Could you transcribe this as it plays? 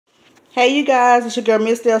Hey you guys, it's your girl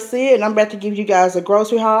Miss Delcia, and I'm about to give you guys a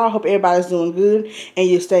grocery haul. I hope everybody's doing good and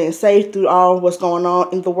you're staying safe through all what's going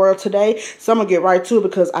on in the world today. So I'm gonna get right to it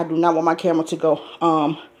because I do not want my camera to go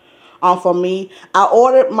on for me. I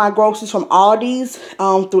ordered my groceries from Aldi's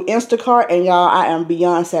through Instacart, and y'all, I am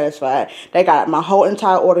beyond satisfied. They got my whole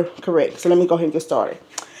entire order correct. So let me go ahead and get started.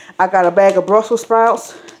 I got a bag of Brussels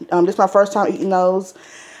sprouts. This is my first time eating those.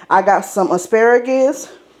 I got some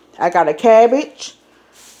asparagus. I got a cabbage.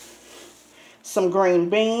 Some green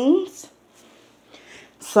beans,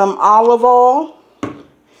 some olive oil,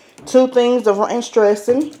 2 things of ranch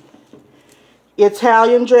dressing,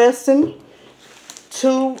 Italian dressing,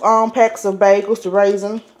 2 packs of bagels,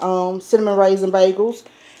 cinnamon raisin bagels,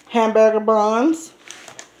 hamburger buns,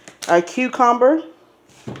 a cucumber.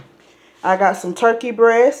 I got some turkey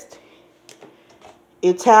breast,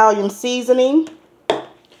 Italian seasoning,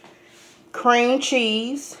 cream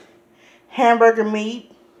cheese, hamburger meat,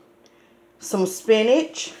 some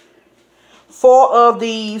spinach, 4 of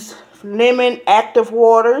these lemon active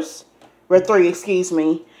waters, or 3, excuse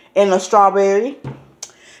me, and a strawberry.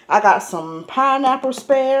 I got some pineapple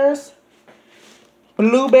spares,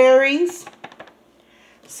 blueberries,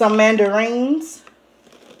 some mandarins,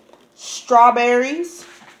 strawberries,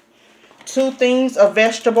 2 things of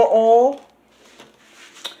vegetable oil,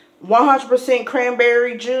 100%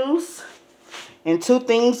 cranberry juice, and 2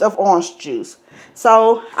 things of orange juice.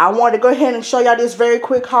 So I wanted to go ahead and show y'all this very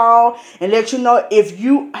quick haul and let you know, if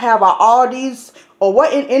you have all these or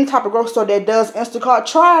what in any type of grocery store that does Instacart,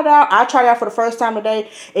 try it out. I tried it out for the first time today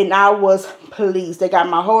and I was pleased. They got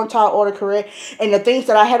my whole entire order correct, and the things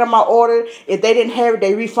that I had on my order, if they didn't have it,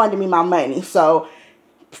 they refunded me my money. So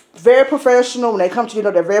very professional. When they come to you,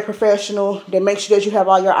 they're very professional. They make sure that you have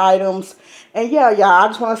all your items. And yeah, y'all, I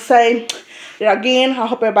just want to say, again, I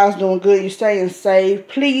hope everybody's doing good. You're staying safe.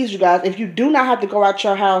 Please, you guys, if you do not have to go out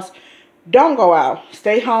your house, don't go out.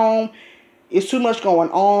 Stay home. It's too much going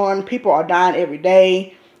on. People are dying every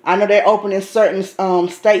day. I know they're opening certain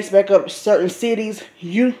states back up, certain cities.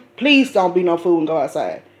 You please don't be no fool and go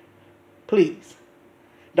outside. Please.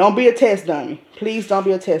 Don't be a test dummy. Please don't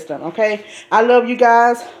be a test dummy, okay? I love you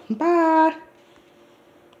guys. Bye.